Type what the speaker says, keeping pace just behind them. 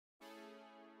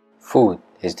Food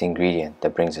is the ingredient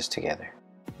that brings us together.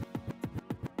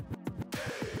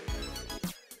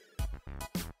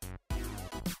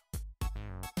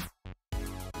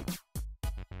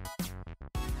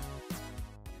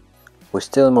 We're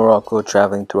still in Morocco,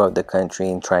 traveling throughout the country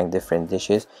and trying different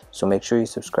dishes, so make sure you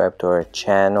subscribe to our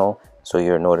channel so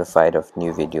you're notified of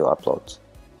new video uploads.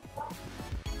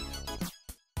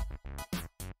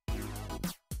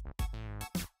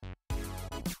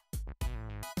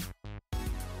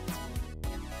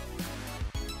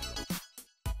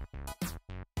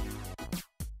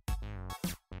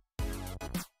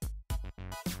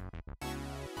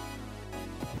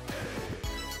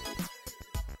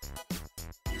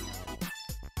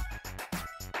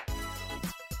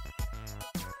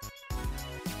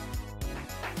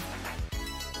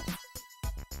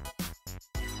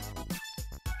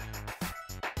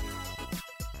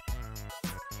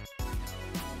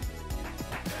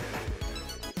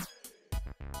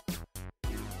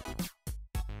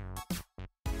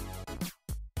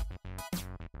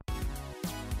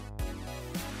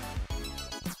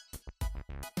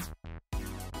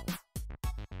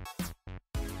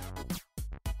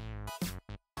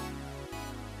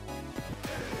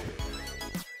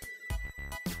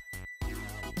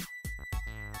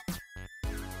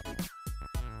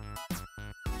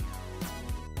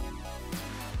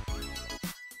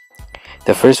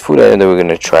 The first food item that we're going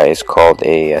to try is called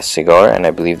a cigar, and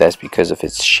I believe that's because of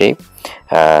its shape.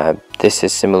 This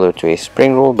is similar to a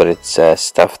spring roll, but it's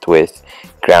stuffed with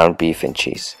ground beef and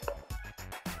cheese.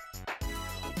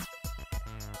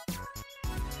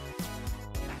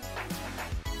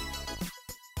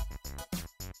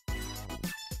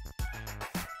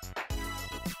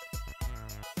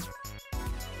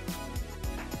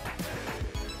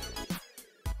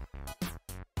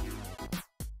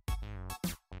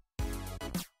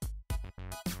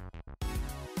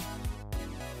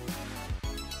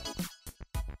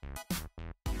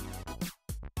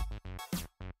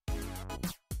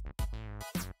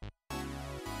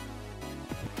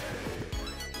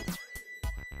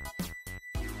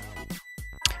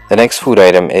 The next food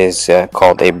item is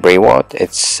called a Briwat.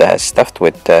 It's stuffed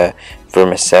with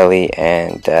vermicelli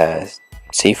and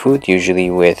seafood,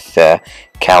 usually with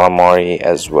calamari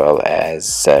as well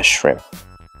as shrimp.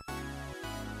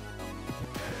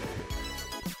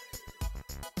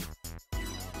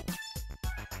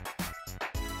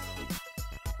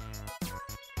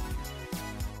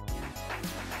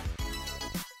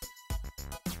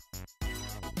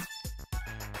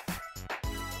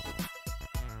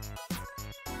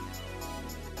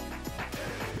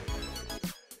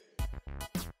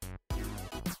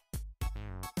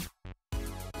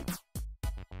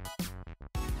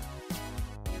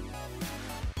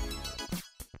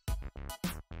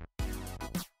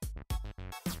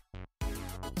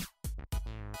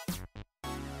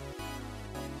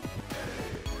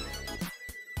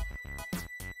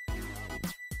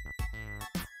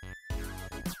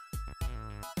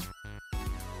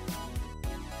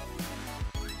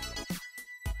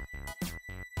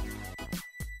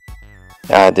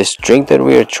 This drink that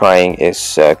we are trying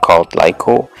is called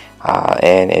Lyco,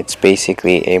 and it's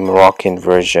basically a Moroccan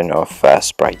version of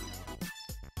Sprite.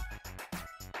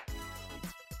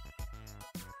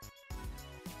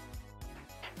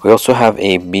 We also have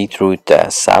a beetroot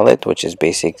salad, which is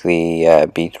basically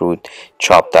beetroot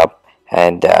chopped up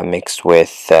and mixed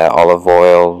with olive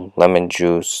oil, lemon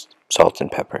juice, salt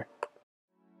and pepper.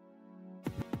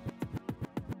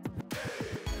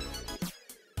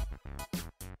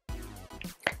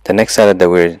 The next salad that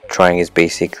we're trying is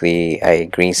basically a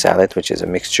green salad, which is a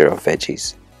mixture of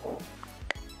veggies.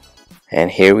 And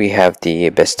here we have the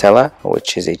Bastila,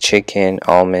 which is a chicken,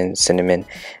 almond, cinnamon,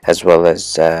 as well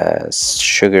as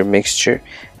sugar mixture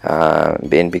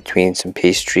in between some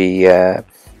pastry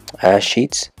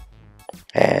sheets.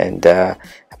 And I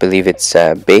believe it's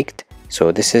baked.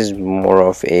 So this is more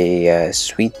of a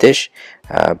sweet dish,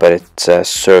 but it's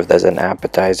served as an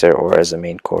appetizer or as a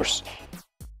main course.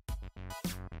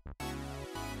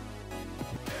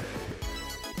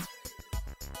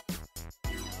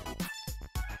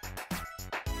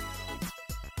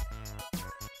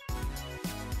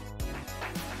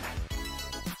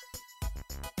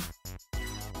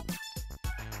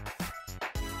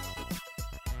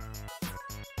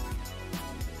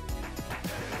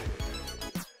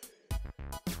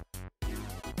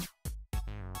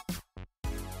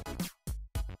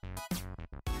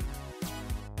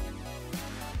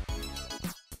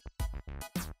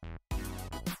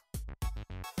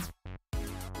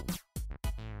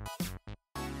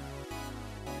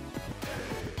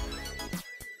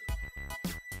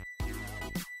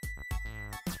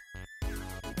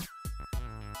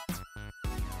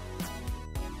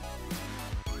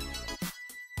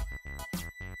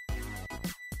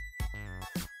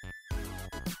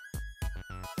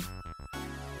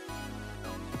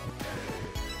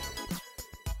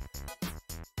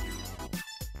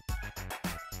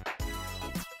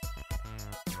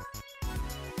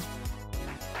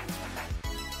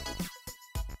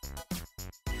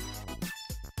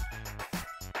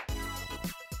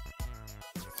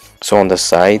 So on the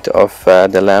side of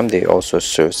the lamb, they also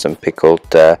serve some pickled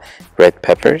red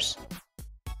peppers.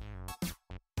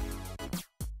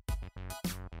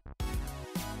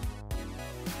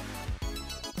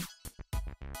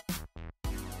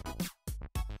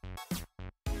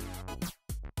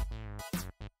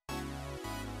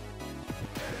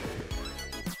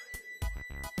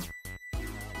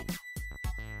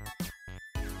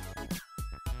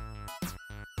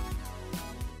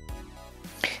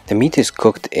 The meat is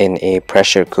cooked in a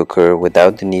pressure cooker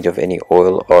without the need of any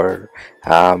oil or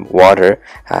water.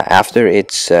 After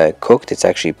it's cooked, it's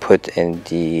actually put in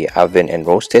the oven and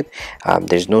roasted.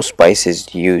 There's no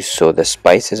spices used, so the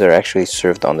spices are actually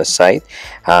served on the side.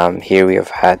 Here we have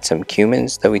had some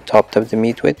cumins that we topped up the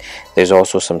meat with. There's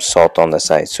also some salt on the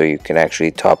side, so you can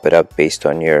actually top it up based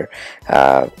on your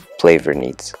flavor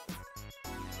needs.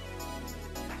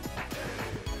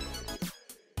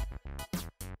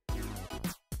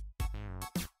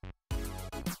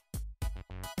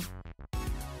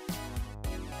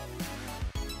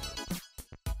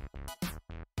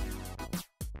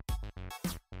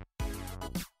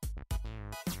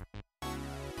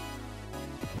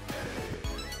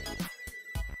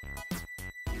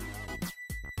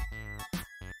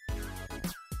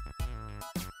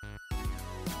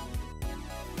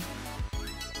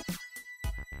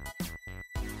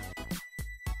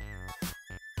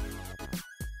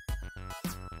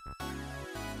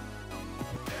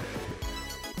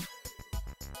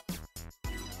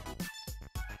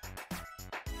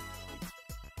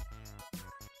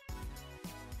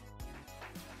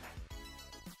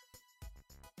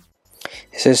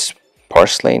 This is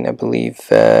porcelain, I believe,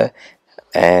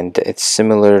 and it's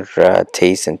similar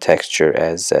taste and texture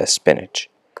as spinach.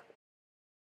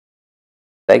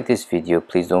 Like this video,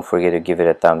 please don't forget to give it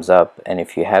a thumbs up, and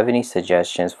if you have any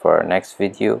suggestions for our next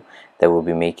video that we'll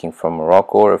be making from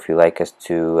Morocco, or if you like us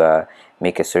to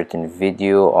make a certain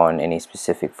video on any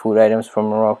specific food items from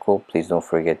Morocco, please don't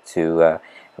forget to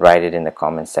write it in the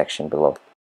comment section below.